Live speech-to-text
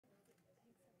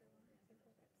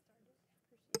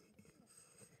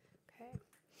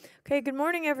Okay, good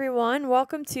morning, everyone.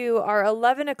 Welcome to our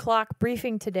 11 o'clock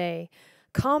briefing today.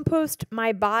 Compost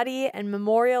my body and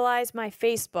memorialize my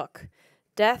Facebook.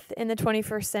 Death in the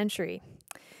 21st century.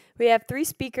 We have three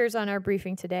speakers on our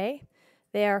briefing today.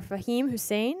 They are Fahim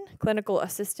Hussein, Clinical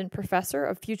Assistant Professor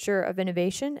of Future of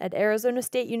Innovation at Arizona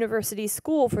State University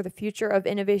School for the Future of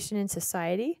Innovation in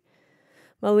Society.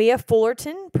 Malia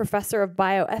Fullerton, Professor of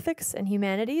Bioethics and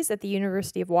Humanities at the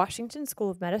University of Washington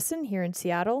School of Medicine here in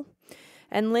Seattle.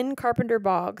 And Lynne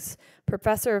Carpenter-Boggs,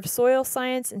 Professor of Soil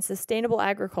Science and Sustainable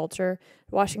Agriculture,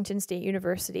 Washington State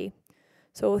University.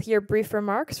 So we'll hear brief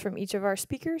remarks from each of our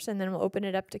speakers, and then we'll open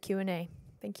it up to Q&A.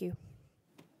 Thank you.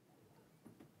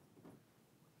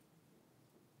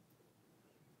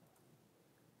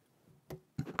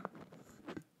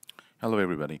 Hello,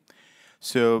 everybody.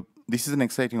 So this is an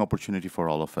exciting opportunity for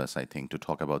all of us, I think, to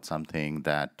talk about something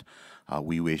that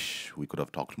we wish we could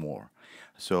have talked more.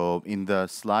 So in the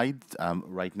slides,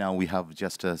 right now we have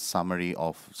just a summary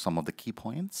of some of the key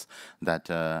points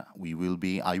that I will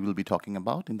be talking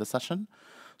about in the session.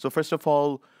 So first of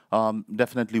all,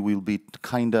 definitely we'll be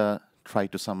kind of try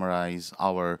to summarize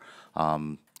our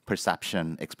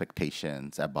perception,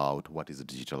 expectations about what is a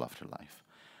digital afterlife.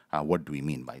 What do we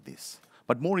mean by this?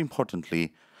 But more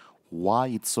importantly, why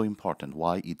it's so important,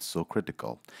 why it's so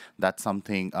critical. That's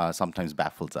something sometimes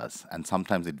baffles us, and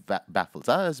sometimes it baffles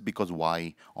us because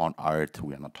why on earth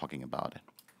we are not talking about it.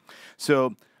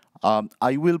 So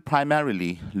I will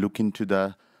primarily look into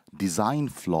the design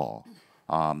flaw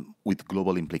with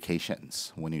global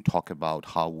implications when you talk about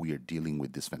how we are dealing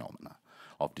with this phenomena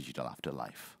of digital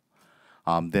afterlife.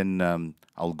 Then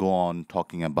I'll go on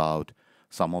talking about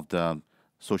some of the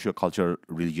sociocultural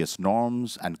religious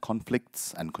norms and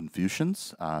conflicts and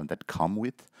confusions that come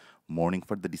with mourning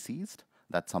for the deceased.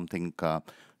 That's something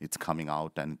it's coming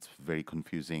out, and it's very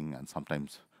confusing and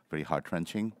sometimes very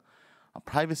heart-wrenching.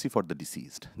 Privacy for the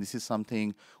deceased. This is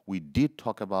something we did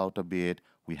talk about a bit.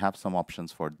 We have some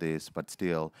options for this, but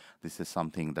still, this is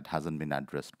something that hasn't been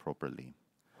addressed properly.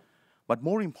 But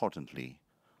more importantly,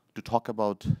 to talk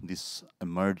about this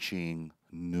emerging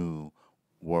new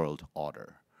world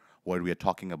order, where we are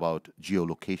talking about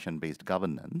geolocation-based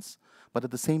governance, but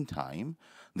at the same time,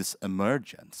 this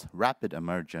emergence, rapid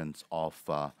emergence of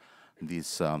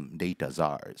these data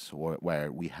czars,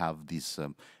 where we have these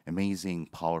amazing,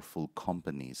 powerful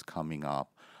companies coming up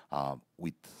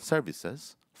with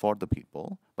services for the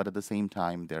people, but at the same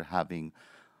time, they're having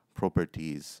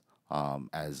properties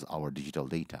as our digital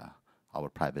data, our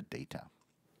private data,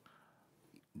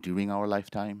 during our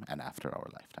lifetime and after our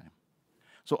lifetime.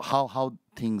 So how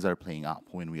things are playing up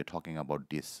when we are talking about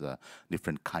this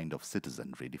different kind of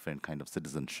citizenry, different kind of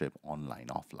citizenship, online,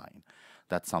 offline.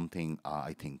 That's something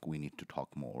I think we need to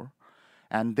talk more.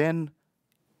 And then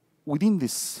within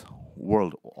this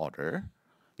world order,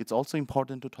 it's also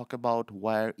important to talk about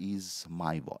where is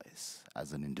my voice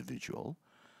as an individual,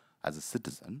 as a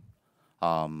citizen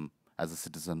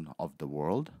of the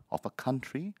world, of a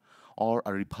country, or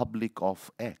a republic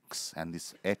of X, and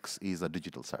this X is a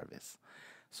digital service.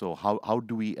 So how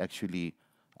do we actually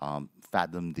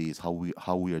fathom this, how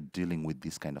we are dealing with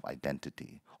this kind of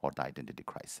identity or the identity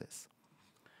crisis?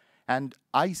 And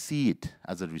I see it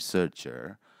as a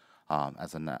researcher,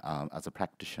 as a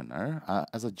practitioner,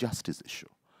 as a justice issue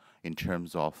in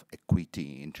terms of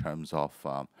equity, in terms of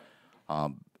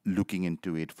looking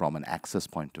into it from an access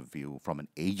point of view, from an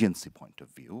agency point of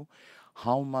view,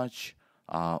 how much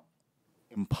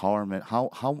empowerment,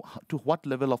 to what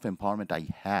level of empowerment I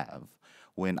have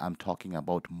when I'm talking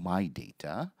about my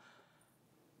data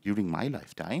during my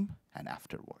lifetime and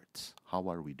afterwards. How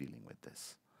are we dealing with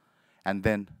this? And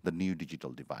then the new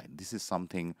digital divide. This is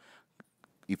something,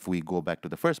 if we go back to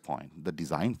the first point, the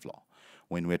design flaw.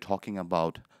 When we're talking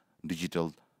about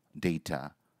digital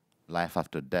data, life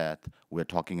after death, we're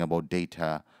talking about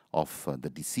data of the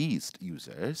deceased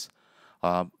users.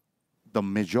 The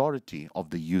majority of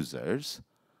the users,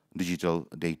 digital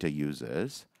data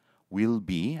users, will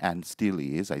be, and still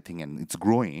is, I think, and it's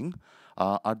growing,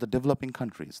 are the developing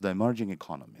countries, the emerging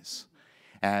economies.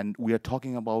 And we are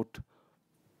talking about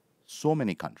so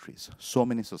many countries, so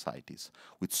many societies,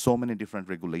 with so many different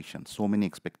regulations, so many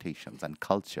expectations and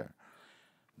culture.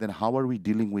 Then how are we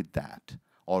dealing with that?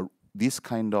 Or this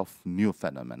kind of new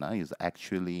phenomena is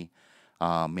actually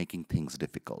making things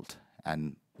difficult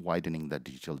and widening the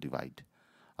digital divide.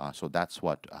 So that's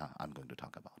what I'm going to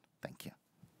talk about. Thank you.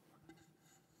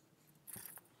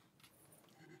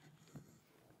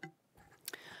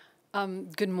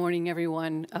 Good morning,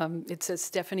 everyone. It says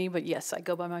Stephanie, but yes, I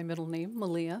go by my middle name,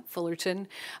 Malia Fullerton.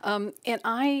 And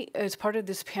I, as part of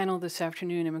this panel this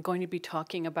afternoon, am going to be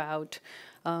talking about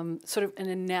sort of an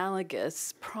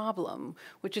analogous problem,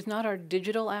 which is not our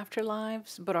digital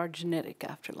afterlives, but our genetic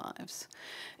afterlives.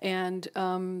 And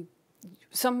when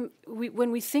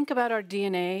we think about our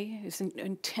DNA, it's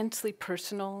intensely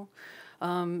personal.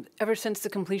 Ever since the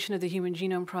completion of the Human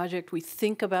Genome Project, we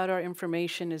think about our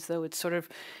information as though it's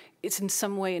in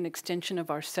some way an extension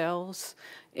of ourselves.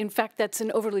 In fact, that's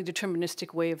an overly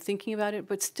deterministic way of thinking about it,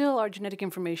 but still our genetic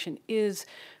information is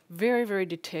very, very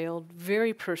detailed,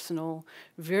 very personal,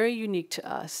 very unique to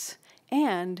us.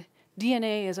 And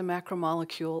DNA as a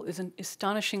macromolecule is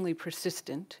astonishingly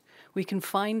persistent. We can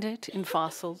find it in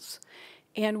fossils,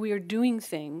 and we are doing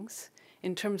things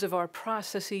in terms of our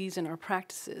processes and our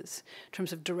practices, in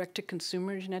terms of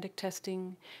direct-to-consumer genetic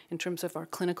testing, in terms of our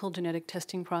clinical genetic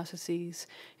testing processes,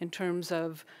 in terms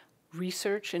of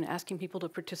research and asking people to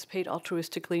participate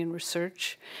altruistically in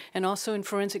research, and also in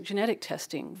forensic genetic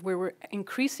testing, where we're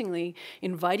increasingly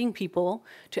inviting people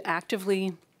to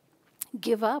actively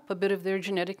give up a bit of their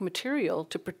genetic material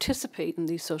to participate in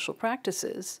these social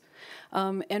practices.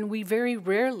 And we very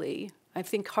rarely, I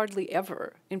think hardly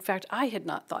ever. In fact, I had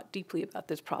not thought deeply about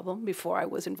this problem before I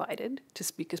was invited to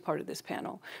speak as part of this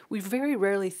panel. We very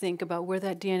rarely think about where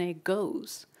that DNA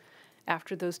goes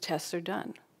after those tests are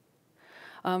done.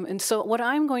 And so what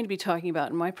I'm going to be talking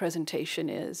about in my presentation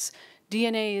is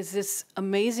DNA is this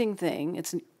amazing thing.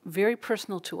 It's very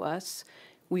personal to us.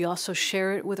 We also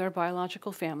share it with our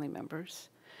biological family members.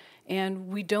 And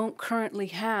we don't currently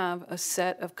have a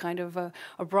set of kind of a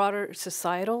broader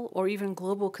societal or even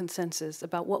global consensus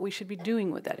about what we should be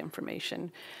doing with that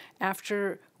information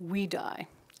after we die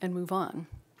and move on.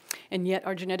 And yet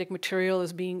our genetic material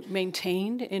is being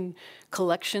maintained in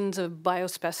collections of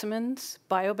biospecimens,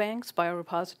 biobanks,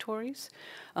 biorepositories.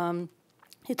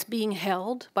 It's being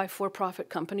held by for-profit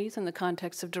companies in the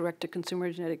context of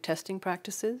direct-to-consumer genetic testing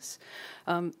practices.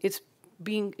 It's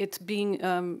being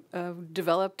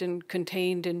developed and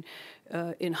contained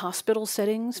in hospital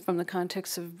settings from the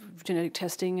context of genetic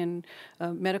testing and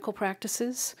medical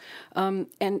practices.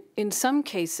 And in some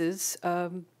cases,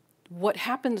 what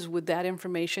happens with that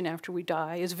information after we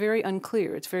die is very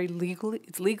unclear. It's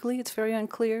legally very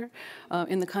unclear.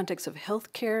 In the context of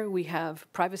healthcare, we have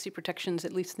privacy protections,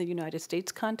 at least in the United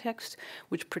States context,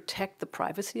 which protect the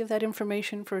privacy of that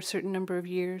information for a certain number of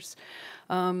years.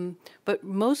 But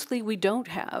mostly we don't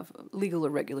have legal or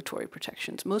regulatory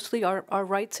protections. Mostly our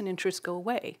rights and interests go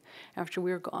away after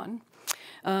we're gone.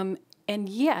 And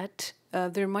yet,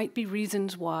 there might be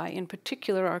reasons why, in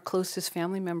particular, our closest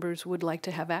family members would like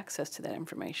to have access to that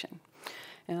information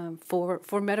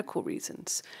for medical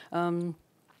reasons.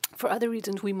 For other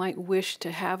reasons, we might wish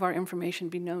to have our information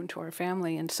be known to our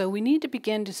family. And so we need to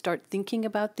begin to start thinking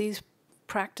about these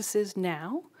practices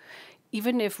now,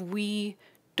 even if we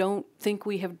don't think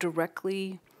we have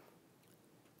directly,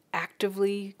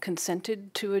 actively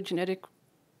consented to a genetic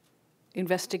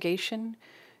investigation.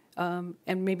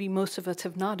 And maybe most of us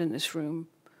have not in this room.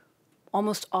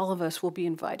 Almost all of us will be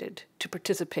invited to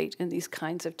participate in these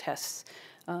kinds of tests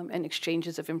and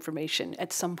exchanges of information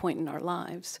at some point in our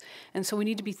lives. And so we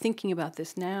need to be thinking about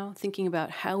this now, thinking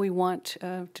about how we want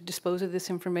to dispose of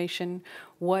this information,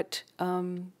 what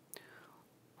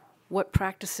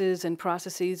practices and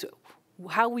processes,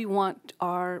 how we want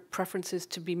our preferences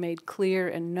to be made clear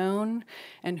and known,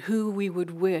 and who we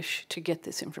would wish to get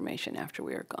this information after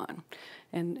we are gone.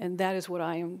 And that is what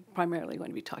I am primarily going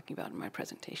to be talking about in my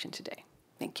presentation today.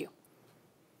 Thank you.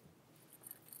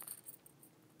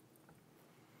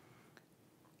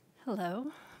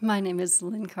 Hello, my name is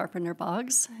Lynne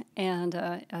Carpenter-Boggs, and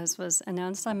as was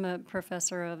announced, I'm a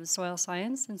professor of soil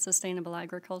science and sustainable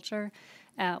agriculture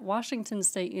at Washington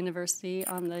State University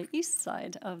on the east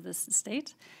side of this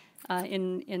state,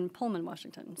 in Pullman,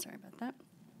 Washington. Sorry about that.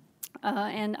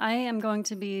 And I am going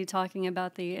to be talking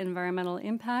about the environmental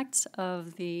impacts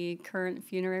of the current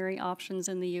funerary options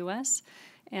in the U.S.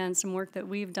 and some work that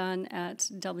we've done at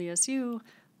WSU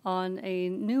on a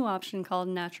new option called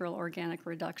natural organic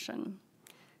reduction.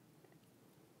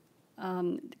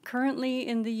 Currently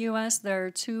in the U.S., there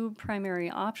are two primary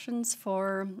options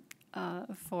for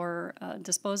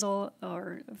disposal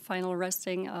or final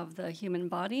resting of the human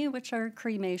body, which are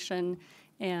cremation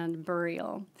and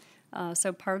burial.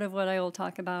 So part of what I will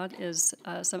talk about is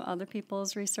some other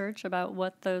people's research about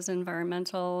what those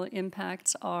environmental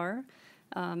impacts are,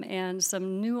 and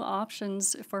some new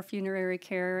options for funerary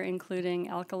care, including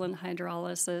alkaline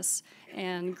hydrolysis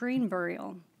and green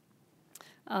burial.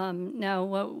 Now,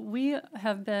 what we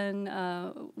have been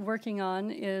working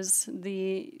on is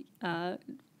the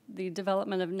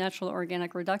development of natural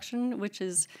organic reduction, which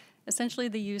is essentially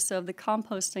the use of the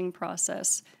composting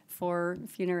process for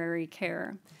funerary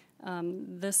care.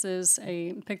 This is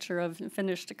a picture of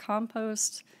finished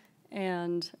compost,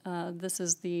 and this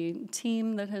is the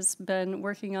team that has been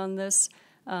working on this,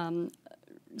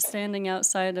 standing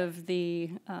outside of the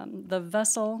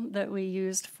vessel that we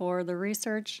used for the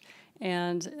research.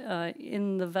 And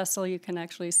in the vessel, you can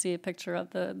actually see a picture of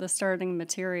the starting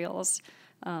materials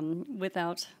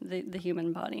without the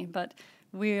human body. But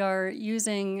we are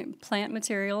using plant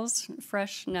materials,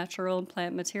 fresh, natural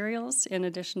plant materials, in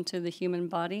addition to the human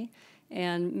body,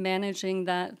 and managing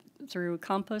that through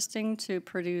composting to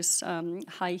produce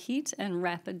high heat and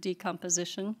rapid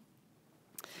decomposition.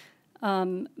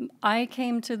 I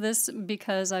came to this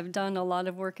because I've done a lot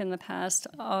of work in the past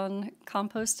on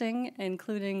composting,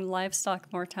 including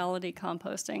livestock mortality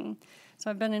composting. So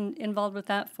I've been involved with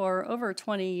that for over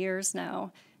 20 years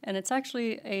now, and it's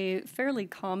actually a fairly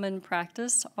common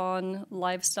practice on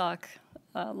livestock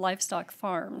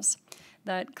farms,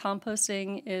 that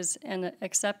composting is an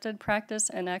accepted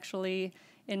practice and actually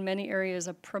in many areas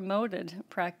a promoted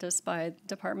practice by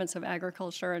departments of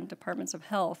agriculture and departments of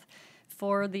health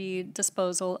for the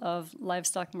disposal of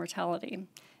livestock mortality.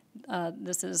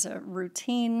 This is a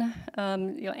routine.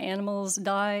 Animals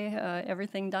die.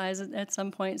 Everything dies at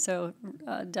some point. So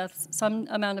deaths, some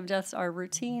amount of deaths are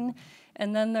routine.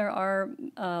 And then there are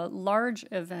large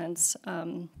events.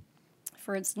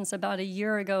 For instance, about a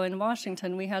year ago in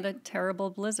Washington, we had a terrible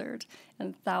blizzard,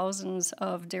 and thousands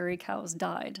of dairy cows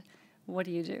died. What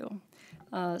do you do?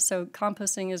 So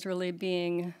composting is really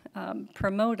being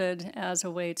promoted as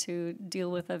a way to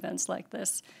deal with events like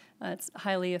this. It's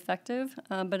highly effective,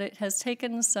 but it has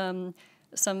taken some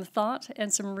thought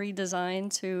and some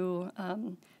redesign to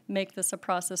make this a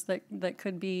process that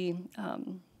could be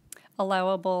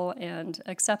allowable and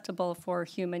acceptable for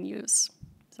human use.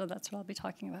 So that's what I'll be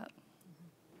talking about.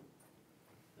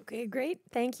 Okay, great.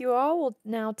 Thank you all. We'll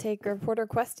now take reporter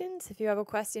questions. If you have a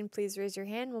question, please raise your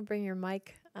hand. We'll bring your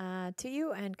mic to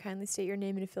you, and kindly state your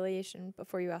name and affiliation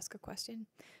before you ask a question.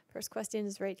 First question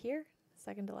is right here,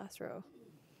 second to last row.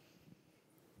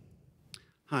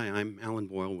 Hi, I'm Alan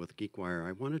Boyle with GeekWire.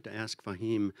 I wanted to ask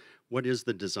Fahim, what is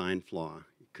the design flaw?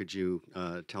 Could you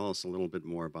tell us a little bit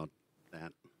more about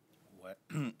that?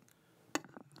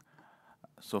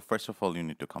 So first of all, you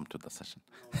need to come to the session.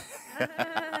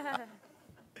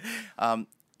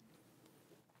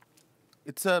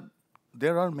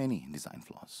 There are many design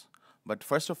flaws. But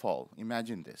first of all,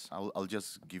 imagine this. I'll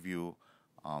just give you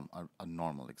a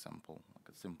normal example, like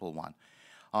a simple one.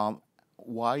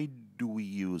 Why do we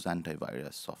use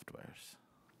antivirus softwares?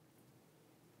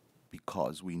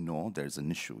 Because we know there's an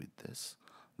issue with this.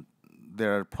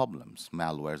 There are problems,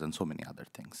 malwares, and so many other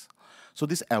things. So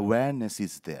this awareness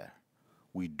is there.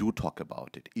 We do talk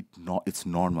about it. It's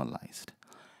normalized,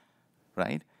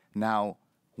 right? Now,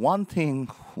 one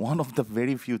of the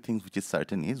very few things which is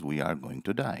certain is we are going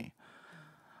to die.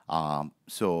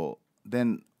 So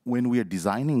then when we are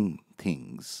designing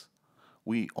things,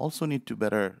 we also need to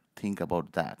better think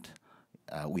about that.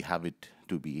 We have it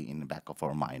to be in the back of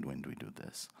our mind when we do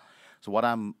this. So what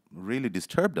I'm really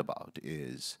disturbed about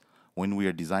is when we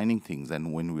are designing things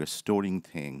and when we are storing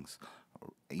things,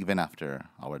 even after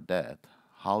our death,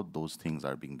 how those things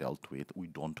are being dealt with, we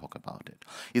don't talk about it.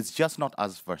 It's just not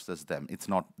us versus them. It's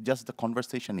not just the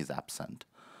conversation is absent.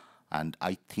 And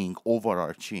I think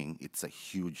overarching, it's a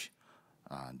huge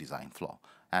design flaw.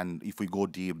 And if we go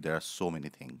deep, there are so many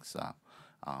things.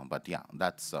 But yeah,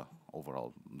 that's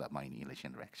overall my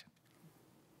inhalation reaction.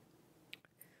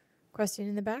 Question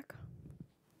in the back.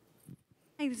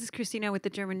 Hi, this is Christina with the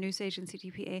German news agency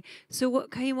TPA. So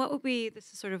Kaim, what would be,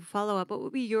 this is sort of a follow-up, what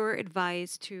would be your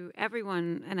advice to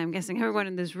everyone, and I'm guessing everyone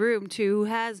in this room too, who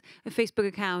has a Facebook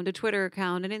account, a Twitter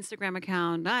account, an Instagram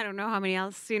account, I don't know how many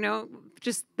else,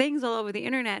 just things all over the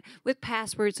internet with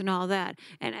passwords and all that.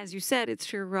 And as you said, it's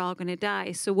true we're all going to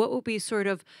die. So what would be sort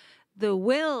of the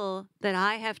will that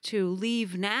I have to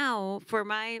leave now for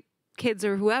my kids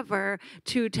or whoever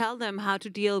to tell them how to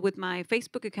deal with my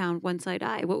Facebook account once I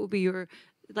die? What would be your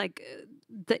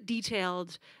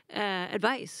detailed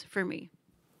advice for me?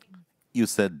 You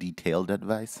said detailed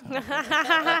advice?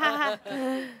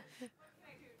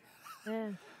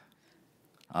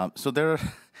 So there are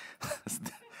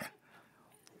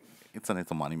it's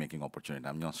a money-making opportunity.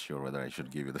 I'm not sure whether I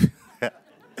should give you the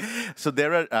So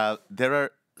there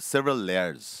are several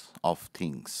layers of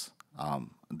things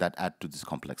that add to this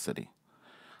complexity.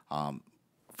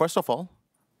 First of all,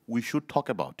 we should talk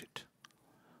about it.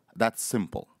 That's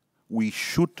simple. we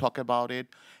should talk about it.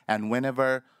 And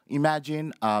whenever,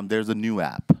 imagine there's a new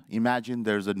app. Imagine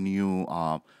there's a new,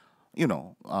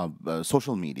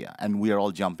 social media, and we are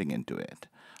all jumping into it.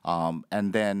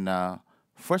 And then,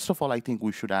 first of all, I think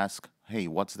we should ask, hey,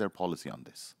 what's their policy on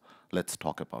this? Let's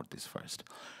talk about this first.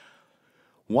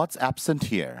 What's absent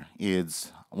here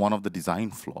is one of the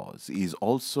design flaws is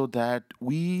also that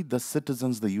we, the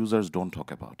citizens, the users, don't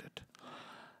talk about it.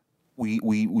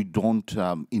 We don't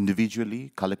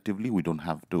individually, collectively, we don't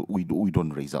have to, we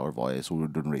don't raise our voice, we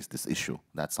don't raise this issue.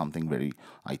 That's something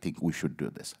I think we should do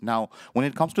this. Now, when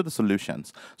it comes to the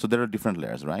solutions, so there are different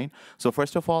layers, right? So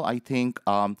first of all, I think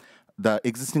the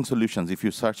existing solutions, if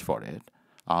you search for it,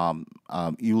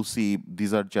 you'll see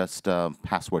these are just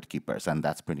password keepers, and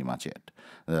that's pretty much it.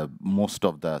 Most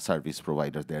of the service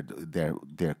providers,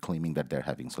 they're claiming that they're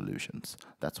having solutions.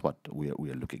 That's what we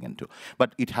are looking into.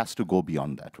 But it has to go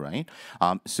beyond that, right?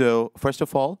 So first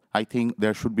of all, I think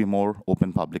there should be more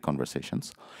open public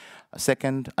conversations.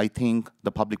 Second, I think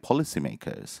the public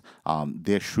policymakers,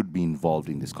 they should be involved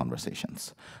in these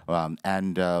conversations.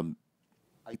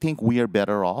 I think we are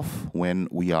better off when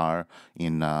we are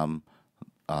in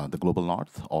the global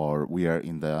north, or we are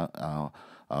in the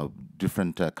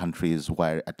different countries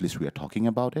where at least we are talking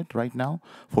about it right now.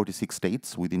 46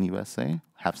 states within USA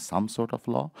have some sort of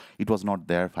law. It was not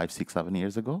there 5, 6, 7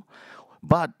 years ago.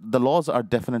 But the laws are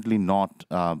definitely not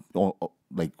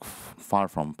far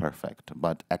from perfect,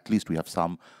 but at least we have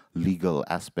some legal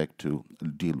aspect to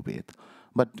deal with.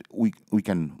 But we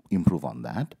can improve on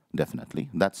that, definitely.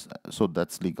 That's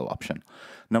legal option.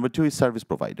 Number 2 is service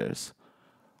providers.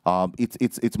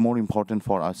 It's more important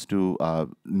for us to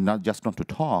not to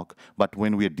talk, but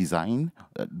when we are designing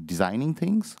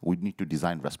things, we need to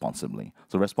design responsibly.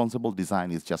 So responsible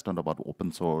design is just not about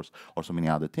open source or so many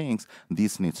other things.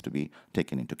 This needs to be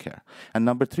taken into care. And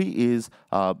number 3 is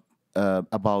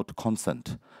about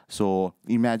consent. So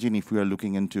imagine if we are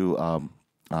looking into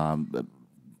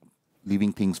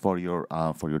leaving things for your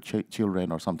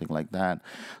children or something like that.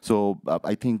 So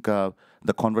I think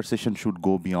the conversation should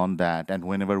go beyond that. And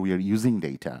whenever we are using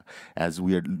data, as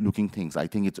we are looking things, I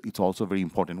think it's also very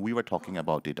important. We were talking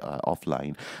about it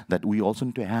offline, that we also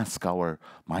need to ask our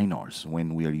minors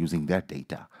when we are using their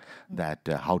data that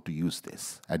how to use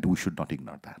this, and we should not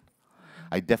ignore that.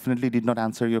 I definitely did not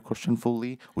answer your question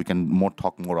fully. We can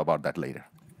talk more about that later.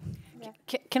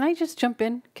 Can I just jump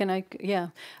in? Can I? Yeah.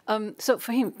 So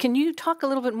Fahim, can you talk a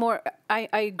little bit more? I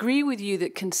agree with you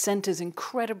that consent is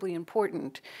incredibly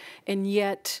important, and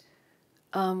yet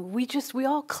we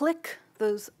all click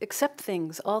those accept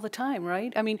things all the time,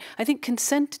 right? I mean, I think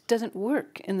consent doesn't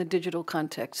work in the digital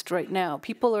context right now.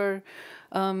 People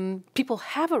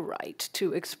have a right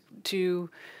to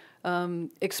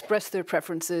express their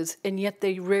preferences, and yet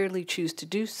they rarely choose to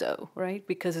do so, right?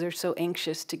 Because they're so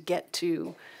anxious to get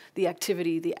to the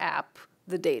activity, the app,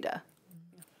 the data.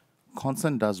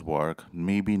 Consent does work,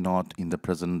 maybe not in the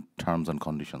present terms and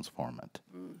conditions format.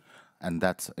 And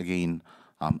that's, again,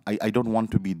 I don't want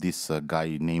to be this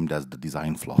guy named as the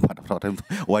design flaw, but what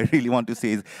I really want to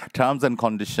say is terms and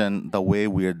condition, the way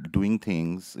we're doing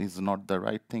things is not the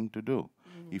right thing to do.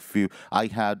 I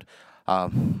had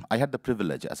the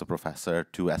privilege as a professor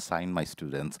to assign my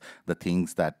students the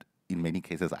things that in many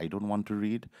cases I don't want to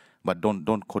read, but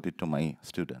don't quote it to my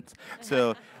students.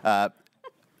 So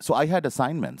so I had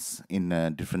assignments in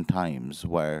different times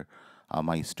where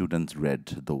my students read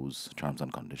those terms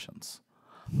and conditions.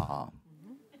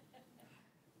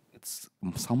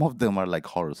 Some of them are like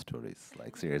horror stories,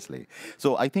 like seriously.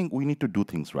 So I think we need to do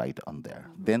things right on there.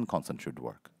 Then consent should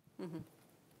work.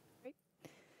 Great.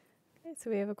 Okay,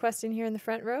 so we have a question here in the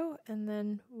front row, and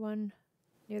then one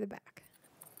near the back.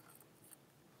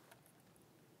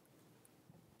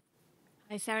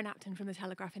 Hi, Sarah Napton from The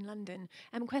Telegraph in London.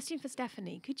 Question for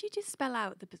Stephanie. Could you just spell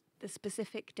out the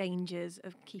specific dangers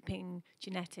of keeping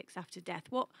genetics after death?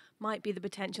 What might be the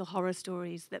potential horror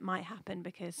stories that might happen?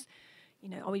 Because,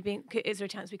 is there a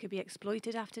chance we could be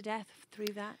exploited after death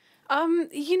through that?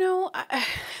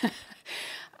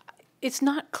 It's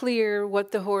not clear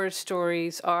what the horror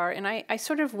stories are, and I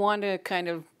sort of want to kind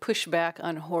of push back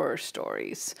on horror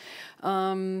stories.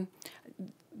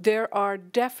 There are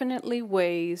definitely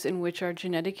ways in which our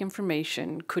genetic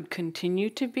information could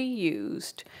continue to be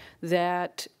used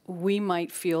that we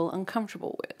might feel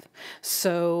uncomfortable with.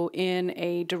 So in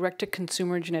a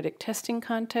direct-to-consumer genetic testing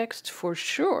context, for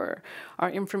sure,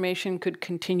 our information could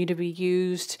continue to be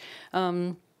used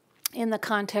in the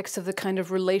context of the kind of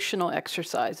relational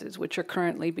exercises which are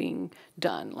currently being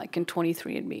done, like in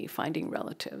 23andMe, finding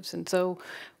relatives. And so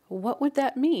what would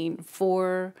that mean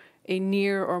for a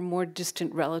near or more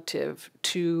distant relative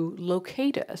to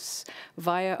locate us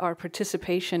via our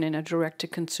participation in a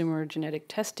direct-to-consumer genetic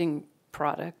testing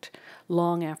product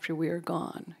long after we are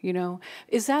gone. You know,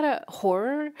 is that a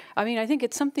horror? I mean, I think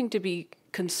it's something to be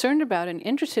concerned about and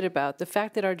interested about, the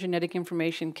fact that our genetic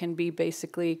information can be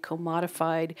basically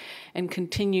commodified and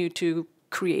continue to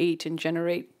create and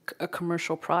generate a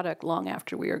commercial product long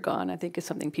after we are gone, I think is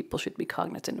something people should be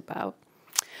cognizant about.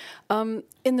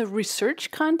 In the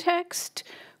research context,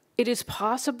 it is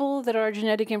possible that our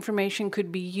genetic information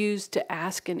could be used to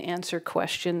ask and answer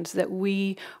questions that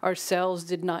we ourselves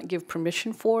did not give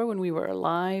permission for when we were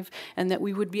alive and that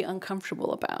we would be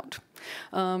uncomfortable about.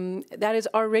 That is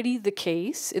already the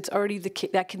case. It's already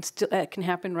that can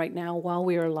happen right now while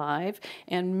we are alive,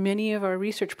 and many of our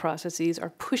research processes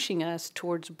are pushing us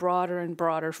towards broader and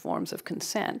broader forms of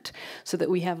consent so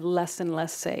that we have less and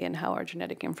less say in how our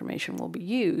genetic information will be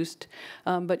used.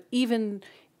 But even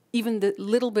the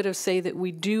little bit of say that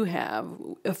we do have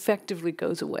effectively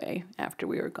goes away after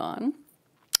we are gone.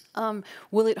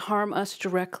 Will it harm us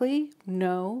directly?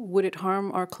 No. Would it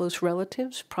harm our close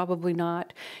relatives? Probably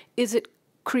not. Is it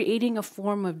creating a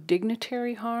form of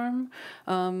dignitary harm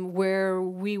where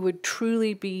we would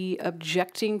truly be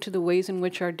objecting to the ways in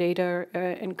which our data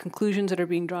and conclusions that are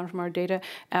being drawn from our data?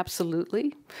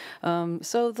 Absolutely.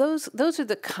 So those are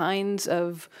the kinds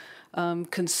of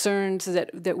concerns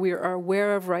that we are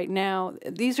aware of right now.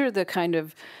 These are the kind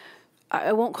of,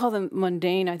 I won't call them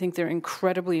mundane. I think they're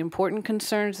incredibly important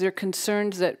concerns. They're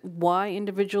concerns that why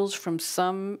individuals from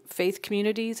some faith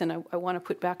communities, and I want to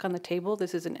put back on the table,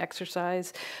 this is an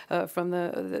exercise from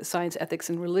the Science, Ethics,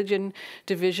 and Religion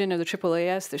Division of the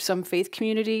AAAS. There's some faith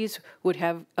communities would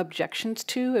have objections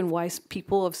to, and why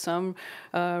people of some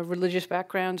religious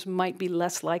backgrounds might be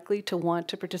less likely to want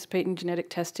to participate in genetic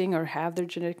testing or have their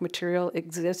genetic material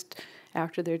exist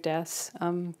after their deaths.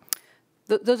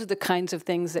 Those are the kinds of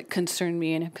things that concern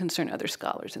me and concern other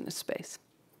scholars in this space.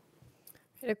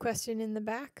 I had a question in the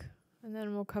back, and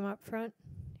then we'll come up front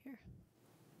here.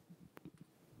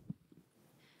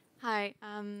 Hi,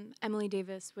 Emily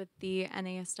Davis with the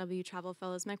NASW Travel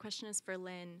Fellows. My question is for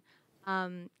Lynne.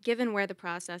 Given where the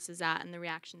process is at and the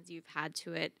reactions you've had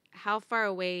to it, how far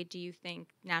away do you think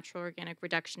natural organic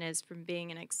reduction is from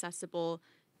being an accessible,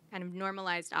 kind of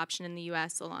normalized option in the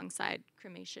U.S. alongside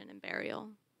cremation and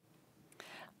burial?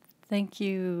 Thank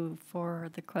you for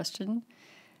the question.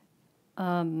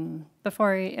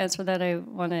 Before I answer that, I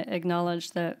want to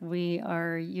acknowledge that we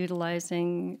are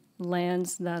utilizing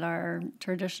lands that are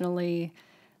traditionally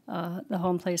the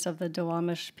home place of the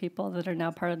Duwamish people that are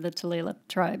now part of the Tulalip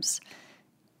tribes.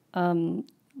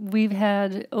 We've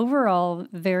had overall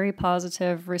very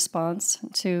positive response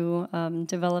to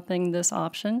developing this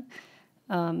option.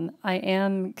 I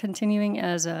am continuing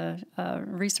as a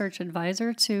research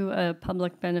advisor to a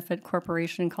public benefit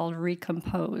corporation called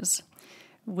Recompose,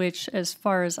 which, as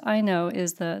far as I know,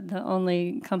 is the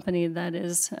only company that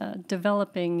is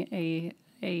developing a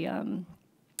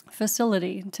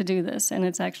facility to do this, and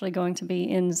it's actually going to be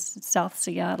in South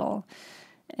Seattle.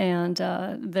 And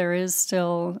there is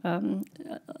still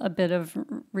a bit of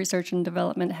research and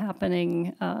development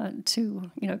happening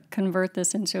to convert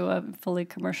this into a fully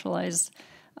commercialized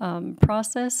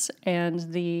process.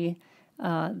 And the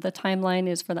timeline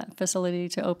is for that facility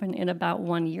to open in about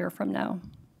 1 year from now.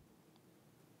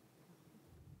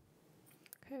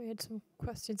 Okay, we had some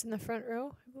questions in the front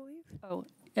row, I believe. Oh,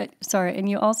 sorry. And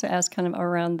you also asked kind of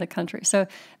around the country. So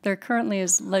there currently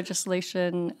is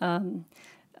legislation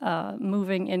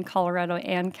moving in Colorado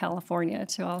and California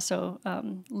to also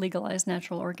legalize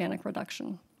natural organic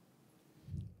reduction.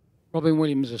 Robin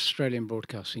Williams, Australian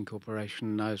Broadcasting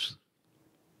Corporation. I was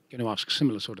going to ask a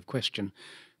similar sort of question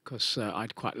because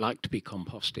I'd quite like to be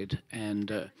composted,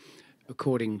 and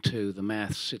according to the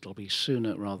maths, it'll be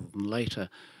sooner rather than later.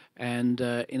 And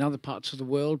in other parts of the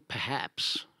world,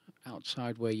 perhaps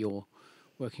outside where you're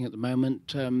working at the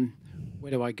moment,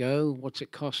 where do I go? What's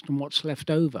it cost, and what's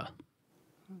left over?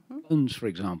 Bones, for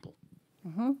example.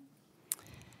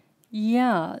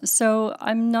 Yeah, so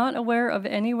I'm not aware of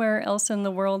anywhere else in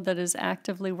the world that is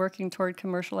actively working toward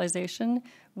commercialization.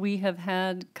 We have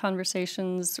had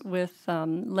conversations with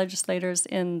legislators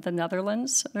in the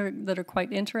Netherlands that are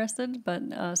quite interested, but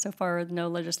so far no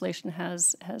legislation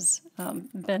has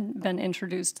been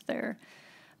introduced there.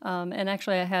 And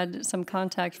actually, I had some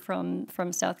contact from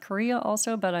South Korea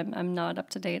also, but I'm not up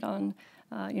to date on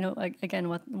again,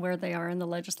 where they are in the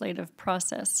legislative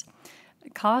process.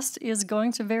 Cost is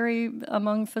going to vary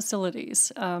among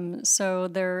facilities.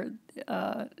 So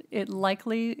it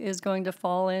likely is going to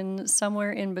fall in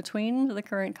somewhere in between the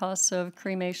current costs of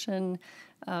cremation,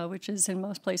 which is in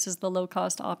most places the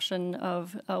low-cost option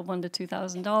of $1,000 to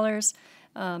 $2,000,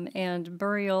 and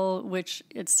burial, which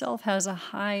itself has a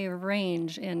high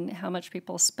range in how much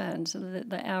people spend. So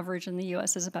the average in the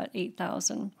U.S. is about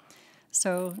 $8,000.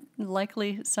 So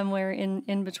likely somewhere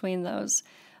in between those.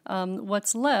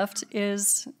 What's left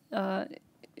is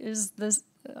this.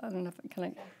 I don't know if can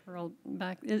I roll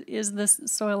back. Is this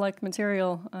soil-like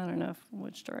material? I don't know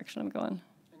which direction I'm going.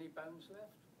 Any bones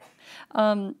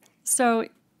left? So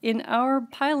in our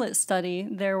pilot study,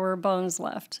 there were bones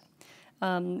left.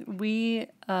 We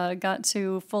got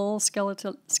to full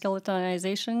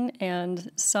skeletonization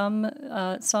and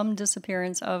some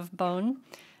disappearance of bone.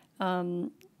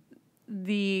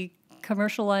 The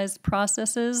commercialized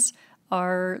processes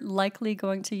are likely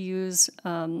going to use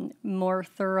more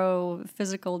thorough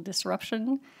physical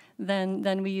disruption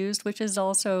than we used, which is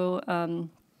also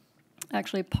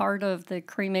actually part of the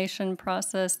cremation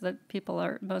process that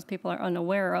most people are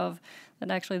unaware of,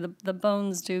 that actually the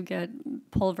bones do get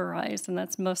pulverized, and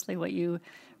that's mostly what you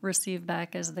receive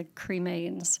back as the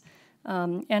cremains.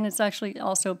 And it's actually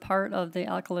also part of the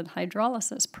alkaline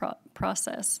hydrolysis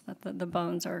process that the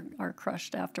bones are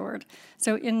crushed afterward.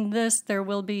 So in this, there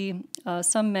will be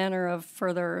some manner of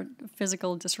further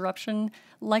physical disruption,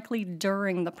 likely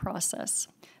during the process,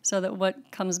 so that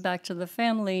what comes back to the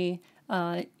family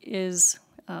is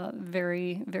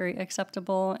very, very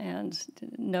acceptable, and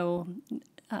no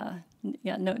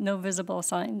visible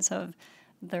signs of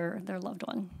their loved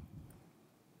one.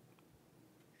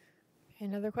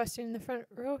 Another question in the front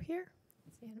row here.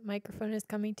 The microphone is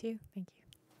coming to you. Thank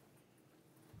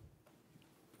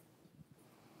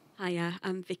you. Hiya,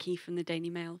 I'm Vicky from the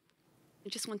Daily Mail. I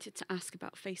just wanted to ask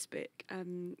about Facebook.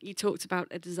 You talked about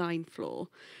a design flaw.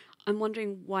 I'm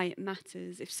wondering why it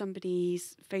matters if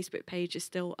somebody's Facebook page is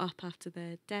still up after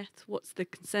their death. What's the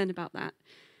concern about that?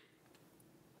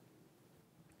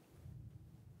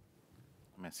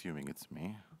 I'm assuming it's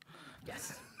me.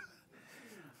 Yes.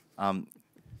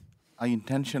 I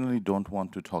intentionally don't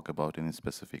want to talk about any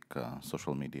specific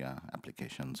social media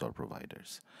applications or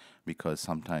providers, because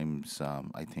sometimes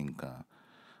I think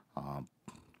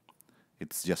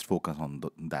it's just focused on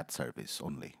that service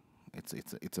only. It's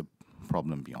a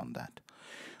problem beyond that.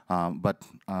 But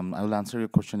I will answer your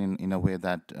question in a way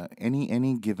that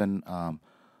any given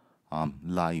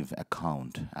live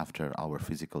account after our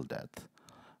physical death,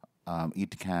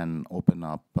 it can open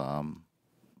up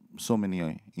so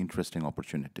many interesting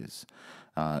opportunities.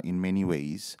 In many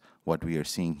ways, what we are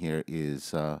seeing here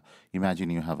is, imagine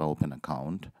you have an open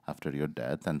account after your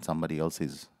death and somebody else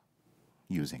is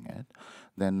using it,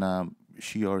 then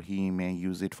she or he may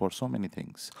use it for so many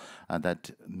things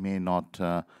that may not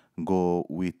go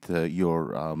with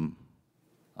your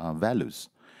values.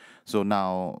 So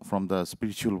now, from the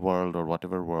spiritual world or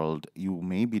whatever world, you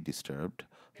may be disturbed.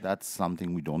 That's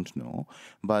something we don't know.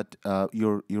 But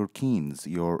your keens,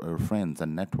 your friends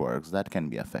and networks, that can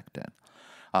be affected.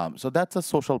 So that's a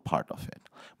social part of it.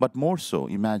 But more so,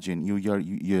 imagine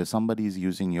somebody is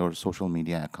using your social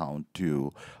media account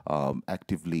to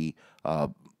actively,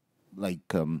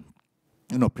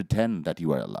 pretend that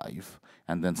you are alive,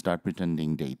 and then start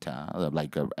pretending data,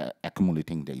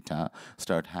 accumulating data,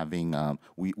 start having,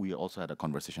 we also had a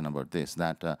conversation about this,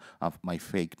 that my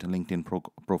faked LinkedIn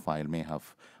profile may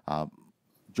have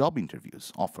job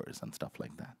interviews, offers, and stuff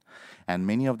like that. And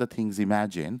many of the things,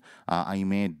 imagine, I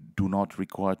may do not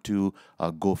require to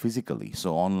go physically,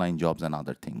 so online jobs and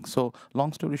other things. So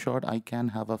long story short, I can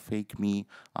have a fake me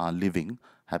living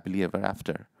happily ever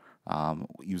after.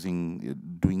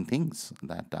 Doing things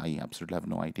that I absolutely have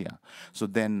no idea. So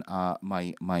then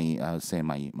my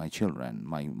children,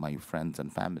 my friends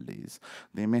and families,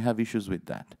 they may have issues with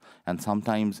that. And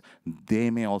sometimes they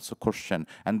may also question,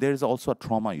 and there is also a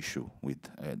trauma issue with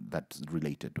that's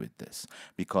related with this,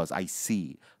 because I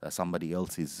see somebody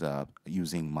else is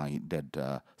using my dead,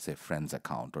 say, friend's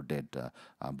account or dead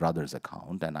brother's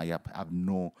account, and I have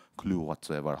no clue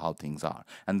whatsoever how things are.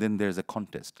 And then there's a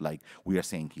contest, like we are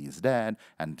saying he is dead,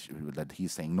 and that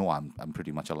he's saying, no, I'm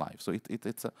pretty much alive. So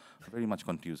it's a very much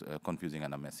confusing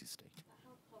and a messy state.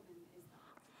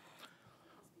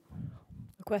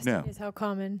 The question is how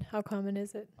common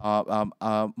is it?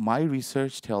 My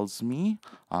research tells me,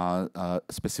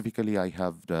 specifically I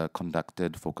have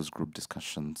conducted focus group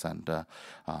discussions and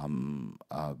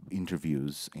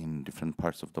interviews in different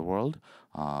parts of the world,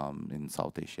 in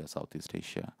South Asia, Southeast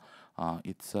Asia.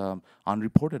 It's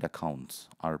unreported accounts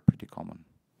are pretty common.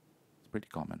 It's pretty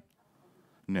common.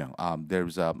 No,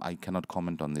 I cannot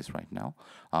comment on this right now,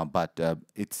 but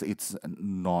it's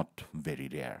not very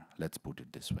rare. Let's put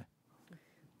it this way.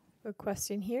 A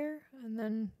question here, and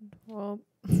then we'll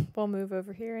move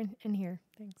over here and here.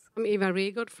 Thanks. I'm Eva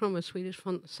Regard from a Swedish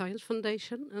Science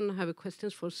Foundation, and I have a question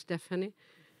for Stephanie.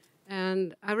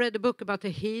 And I read a book about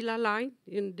the HeLa line,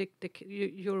 in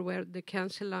you're aware, the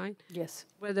cancer line. Yes.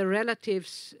 Where the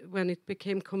relatives, when it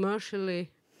became commercially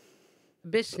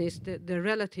business, the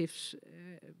relatives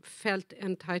felt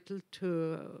entitled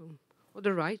to, or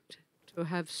the right to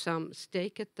have some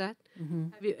stake at that. Mm-hmm.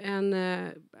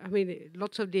 I mean,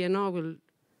 lots of DNR will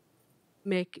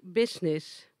make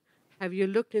business. Have you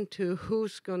looked into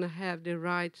who's going to have the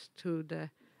rights to the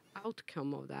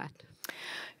outcome of that?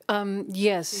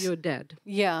 Yes. You're dead.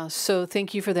 Yeah. So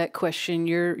thank you for that question.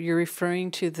 You're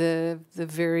referring to the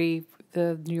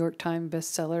New York Times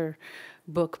bestseller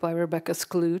book by Rebecca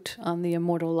Skloot on the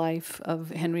immortal life of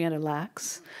Henrietta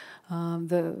Lacks,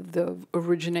 the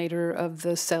originator of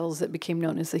the cells that became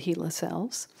known as the HeLa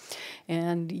cells.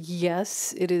 And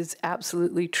yes, it is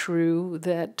absolutely true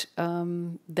that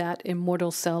that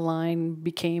immortal cell line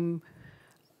became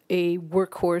a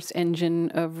workhorse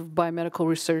engine of biomedical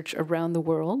research around the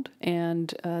world,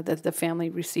 and that the family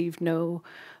received no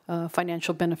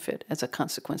financial benefit as a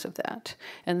consequence of that.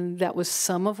 And that was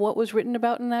some of what was written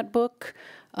about in that book,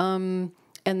 and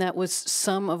that was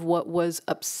some of what was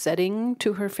upsetting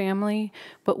to her family.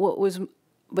 But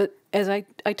as I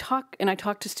talk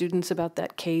to students about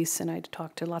that case, and I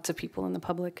talk to lots of people in the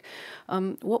public,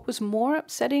 what was more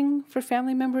upsetting for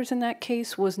family members in that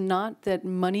case was not that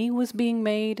money was being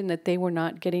made and that they were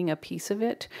not getting a piece of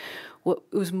it. What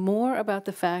was more about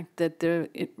the fact that the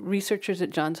researchers at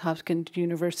Johns Hopkins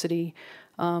University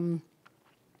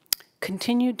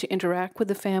continued to interact with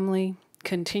the family,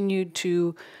 continued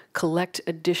to collect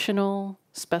additional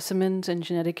specimens and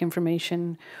genetic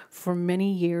information for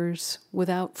many years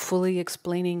without fully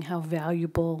explaining how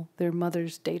valuable their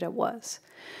mother's data was.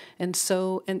 And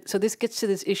so this gets to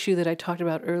this issue that I talked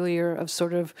about earlier of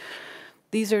sort of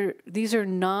these are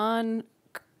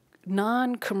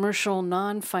non-commercial,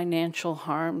 non-financial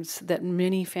harms that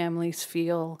many families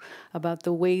feel about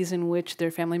the ways in which their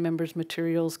family members'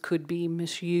 materials could be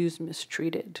misused,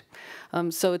 mistreated.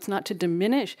 So it's not to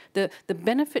diminish. The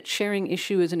benefit sharing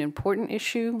issue is an important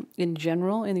issue in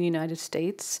general in the United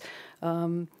States.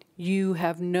 You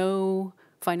have no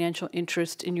financial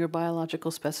interest in your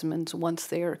biological specimens once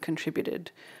they are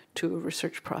contributed to a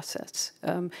research process.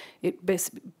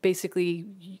 Basically,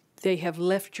 they have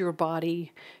left your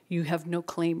body. You have no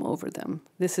claim over them.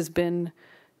 This has been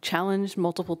challenged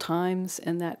multiple times,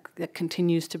 and that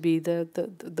continues to be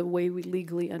the way we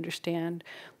legally understand.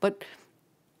 But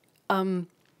I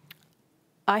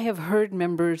have heard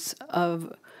members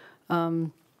of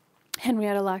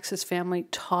Henrietta Lacks's family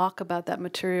talk about that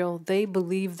material. They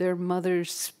believe their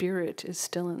mother's spirit is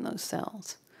still in those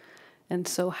cells. And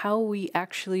so how we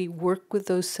actually work with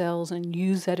those cells and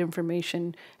use that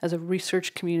information as a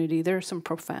research community, there are some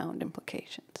profound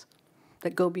implications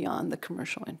that go beyond the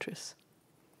commercial interests.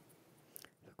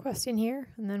 Question here,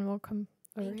 and then we'll come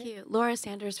over Thank here. you. Laura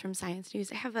Sanders from Science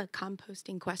News. I have a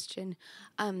composting question.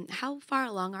 How far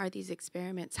along are these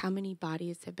experiments? How many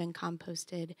bodies have been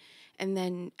composted? And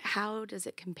then how does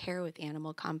it compare with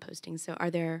animal composting? So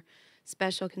are there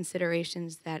special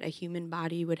considerations that a human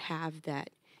body would have that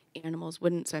animals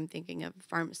wouldn't? So I'm thinking of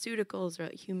pharmaceuticals or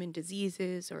human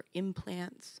diseases or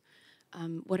implants.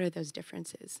 What are those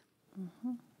differences?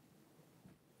 Mm-hmm.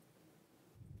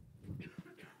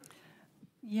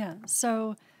 Yeah,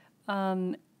 so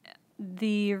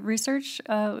the research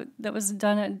that was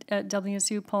done at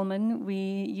WSU Pullman, we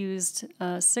used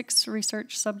 6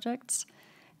 research subjects.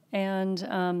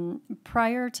 And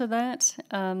prior to that,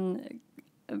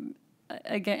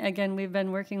 Again, we've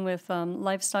been working with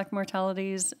livestock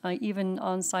mortalities, even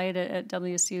on site at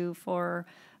WSU for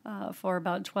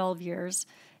about 12 years.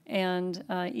 And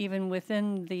even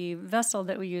within the vessel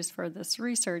that we used for this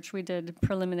research, we did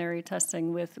preliminary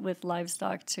testing with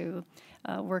livestock to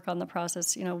work on the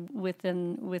process,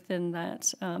 within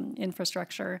that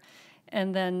infrastructure.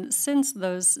 And then since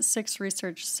those 6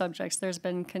 research subjects, there's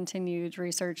been continued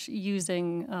research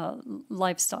using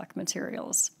livestock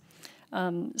materials.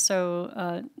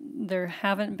 So there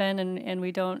haven't been, and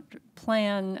we don't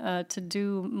plan to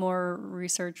do more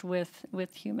research with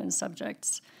human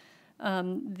subjects.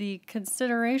 The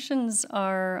considerations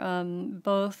are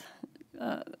both,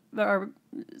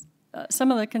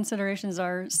 some of the considerations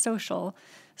are social.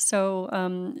 So,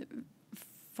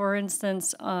 for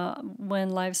instance, when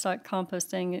livestock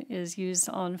composting is used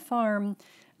on farm,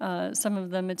 some of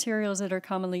the materials that are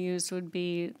commonly used would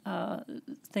be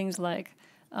things like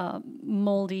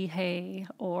moldy hay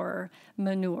or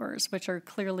manures, which are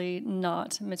clearly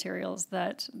not materials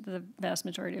that the vast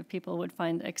majority of people would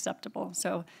find acceptable.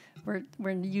 So we're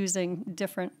using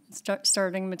different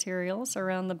starting materials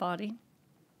around the body.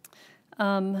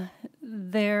 The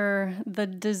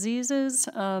diseases,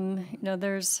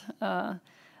 there's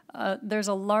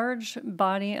a large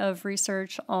body of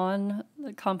research on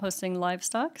composting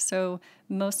livestock, so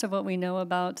most of what we know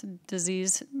about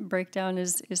disease breakdown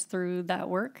is through that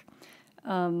work.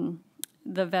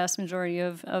 The vast majority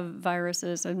of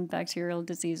viruses and bacterial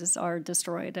diseases are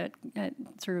destroyed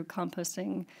through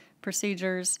composting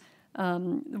procedures.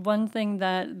 One thing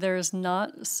that there's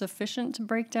not sufficient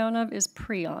breakdown of is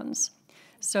prions.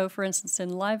 So, for instance, in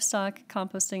livestock,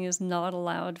 composting is not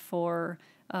allowed for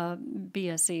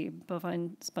BSE,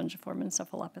 bovine spongiform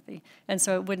encephalopathy, and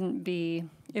so it wouldn't be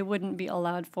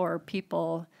allowed for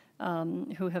people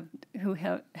who have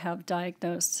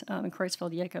diagnosed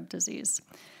Creutzfeldt-Jakob disease.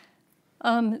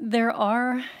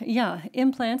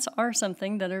 Implants are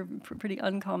something that are pretty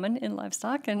uncommon in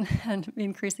livestock and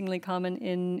increasingly common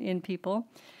in people.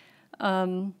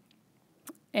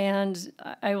 And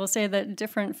I will say that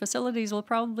different facilities will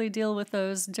probably deal with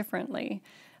those differently.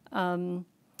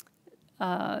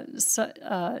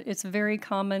 It's very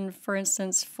common, for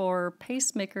instance, for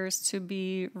pacemakers to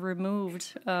be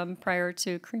removed prior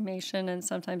to cremation and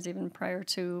sometimes even prior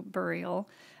to burial.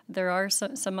 There are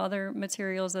some other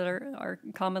materials that are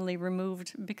commonly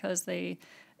removed because they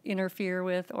interfere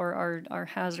with or are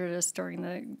hazardous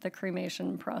during the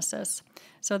cremation process.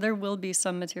 So there will be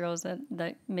some materials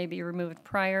that may be removed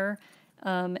prior.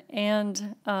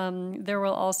 And there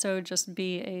will also just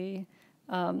be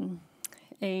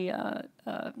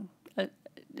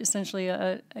essentially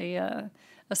a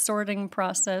sorting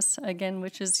process, again,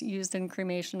 which is used in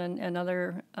cremation and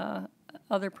other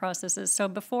processes. So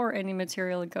before any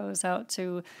material goes out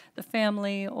to the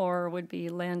family or would be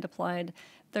land applied,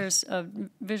 there's a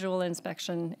visual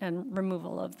inspection and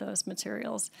removal of those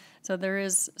materials. So there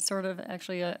is sort of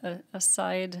actually a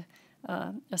side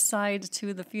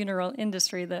to the funeral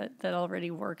industry that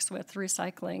already works with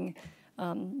recycling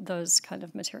those kind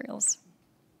of materials.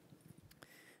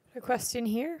 A question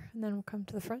here, and then we'll come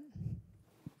to the front.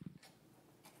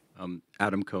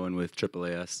 Adam Cohen with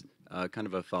AAAS. Kind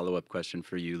of a follow-up question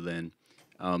for you, Lynn.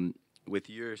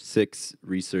 With your 6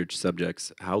 research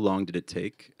subjects, how long did it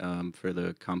take for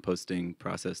the composting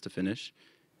process to finish?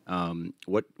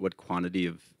 What quantity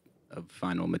of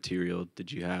final material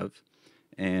did you have?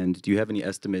 And do you have any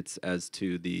estimates as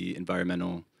to the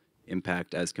environmental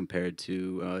impact as compared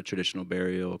to traditional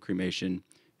burial, cremation,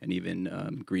 and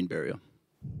even green burial?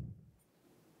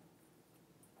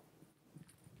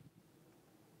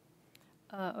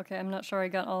 Okay, I'm not sure I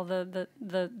got all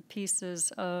the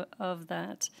pieces of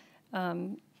that.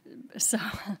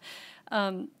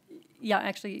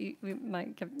 Actually, we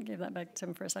might give that back to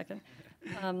him for a second.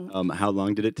 How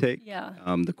long did it take? Yeah.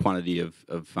 The quantity of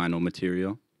final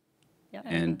material. Yeah,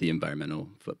 and the environmental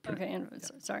footprint. Okay,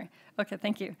 sorry. Okay,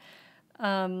 thank you.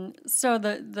 So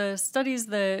the studies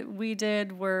that we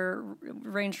did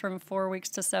ranged from 4 weeks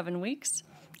to 7 weeks.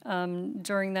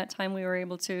 During that time, we were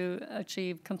able to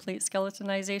achieve complete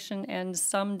skeletonization and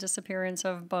some disappearance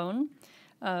of bone,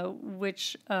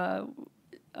 which will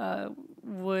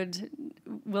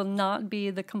not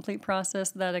be the complete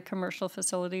process that a commercial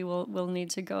facility will need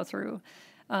to go through.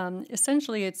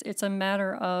 Essentially, it's a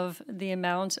matter of the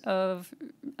amount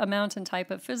and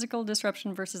type of physical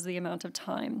disruption versus the amount of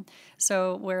time.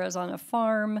 So whereas on a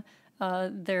farm,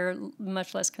 they're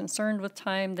much less concerned with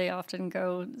time, they often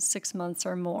go 6 months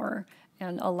or more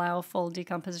and allow full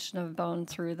decomposition of bone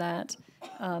through that.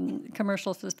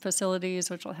 Commercial facilities,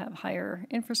 which will have higher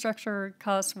infrastructure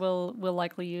costs, will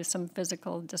likely use some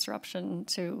physical disruption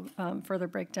to further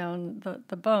break down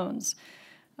the bones.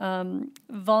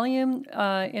 Volume,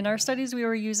 in our studies, we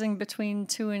were using between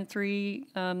 2 and 3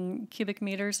 cubic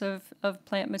meters of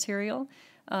plant material.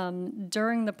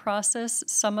 During the process,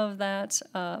 some of that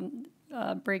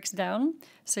breaks down,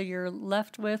 so you're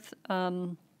left with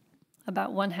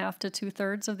about 1/2 to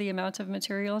 2/3 of the amount of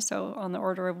material, so on the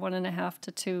order of 1.5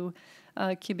 to 2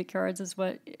 cubic yards is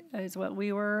what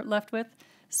we were left with.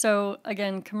 So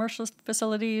again, commercial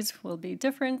facilities will be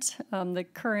different. The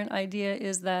current idea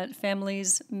is that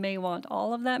families may want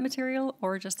all of that material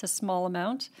or just a small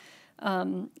amount.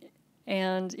 And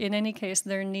in any case,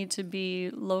 there need to be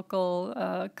local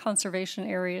conservation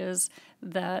areas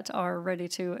that are ready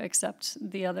to accept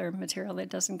the other material that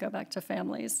doesn't go back to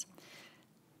families.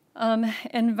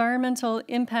 Environmental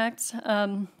impacts.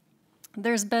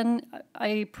 There's been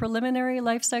a preliminary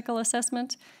life cycle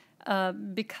assessment.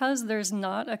 Because there's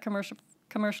not a commercial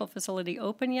commercial facility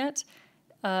open yet.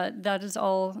 That is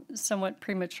all somewhat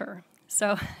premature.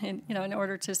 So, in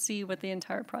order to see what the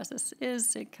entire process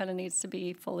is, it kind of needs to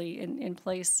be fully in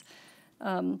place.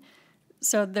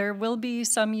 So there will be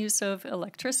some use of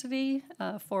electricity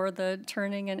for the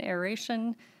turning and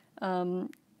aeration.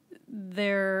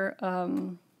 There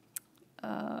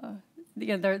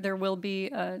will be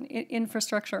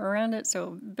infrastructure around it,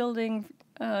 so building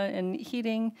and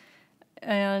heating,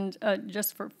 and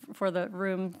just for the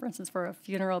room, for instance, for a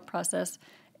funeral process.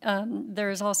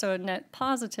 There is also a net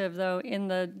positive, though, in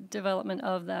the development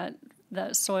of that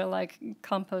soil-like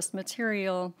compost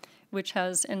material, which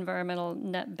has environmental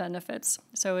net benefits.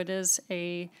 So it is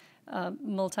a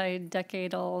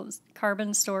multi-decadal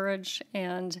carbon storage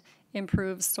and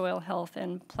improves soil health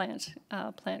and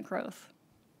plant growth.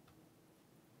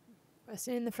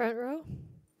 Question in the front row.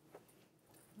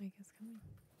 Mike is coming.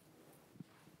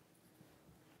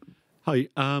 Hi,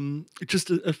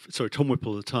 sorry, Tom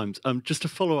Whipple of the Times. Just to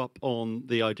follow up on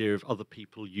the idea of other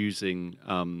people using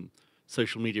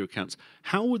social media accounts,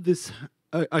 how would this?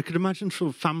 I could imagine sort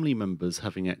of family members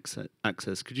having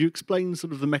access. Could you explain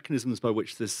sort of the mechanisms by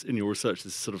which this, in your research,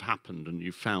 this sort of happened, and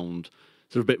you found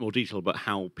sort of a bit more detail about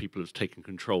how people have taken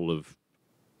control of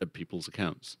people's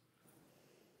accounts?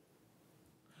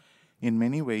 In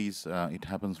many ways, it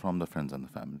happens from the friends and the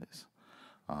families.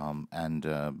 And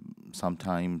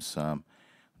sometimes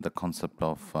the concept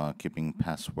of keeping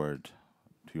password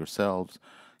to yourselves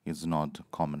is not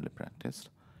commonly practiced.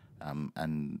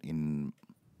 And in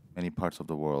many parts of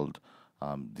the world,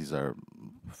 these are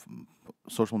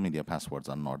social media passwords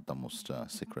are not the most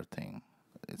secret thing.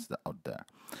 It's out there.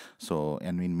 So,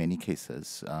 and in many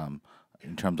cases,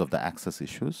 in terms of the access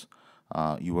issues,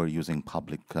 you are using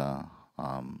public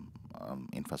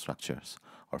infrastructures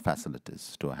or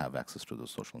facilities to have access to those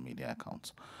social media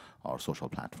accounts or social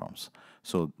platforms.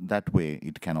 So that way,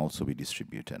 it can also be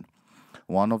distributed.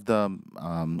 One of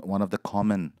the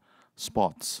common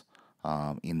spots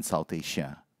in South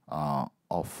Asia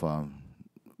of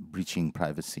breaching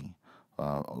privacy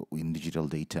in digital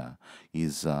data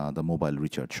is the mobile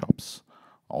recharge shops,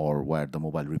 or where the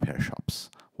mobile repair shops,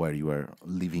 where you are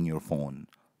leaving your phone,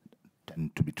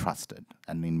 tend to be trusted.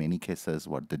 And in many cases,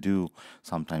 what they do,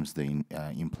 sometimes they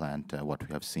implant what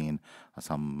we have seen,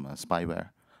 some spyware,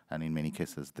 and in many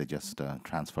cases, they just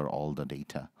transfer all the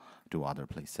data to other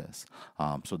places.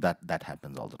 So that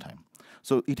happens all the time.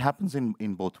 So it happens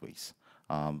in both ways.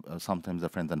 Sometimes the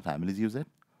friends and families use it,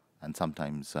 and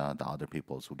sometimes the other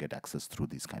peoples who get access through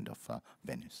these kind of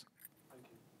venues.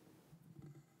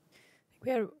 We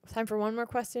have time for one more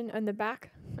question in the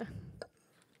back.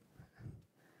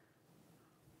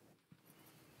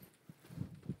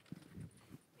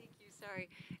 Sorry.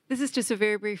 This is just a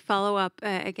very brief follow-up,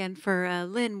 again, for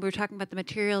Lynn. We're talking about the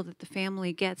material that the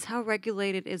family gets. How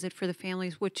regulated is it for the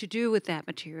families what to do with that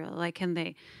material? Like, can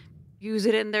they use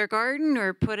it in their garden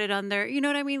or put it on their, you know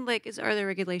what I mean? Like, are there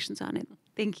regulations on it?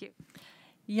 Thank you.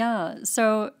 Yeah,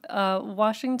 so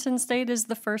Washington State is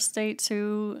the first state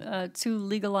to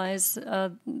legalize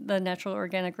the natural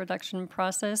organic reduction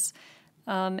process,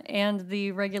 and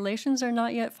the regulations are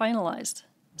not yet finalized.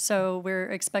 So we're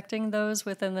expecting those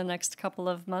within the next couple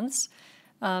of months,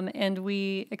 and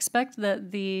we expect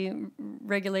that the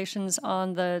regulations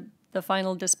on the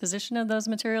final disposition of those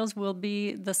materials will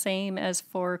be the same as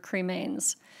for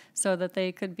cremains, so that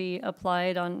they could be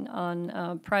applied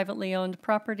on privately owned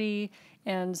property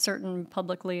and certain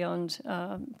publicly owned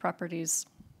properties.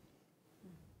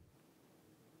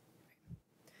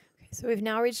 So we've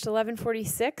now reached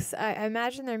 11:46. I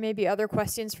imagine there may be other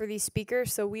questions for these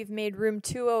speakers, so we've made room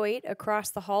 208 across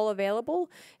the hall available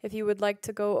if you would like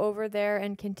to go over there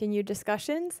and continue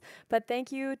discussions. But thank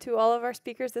you to all of our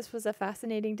speakers. This was a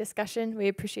fascinating discussion. We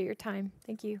appreciate your time.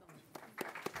 Thank you.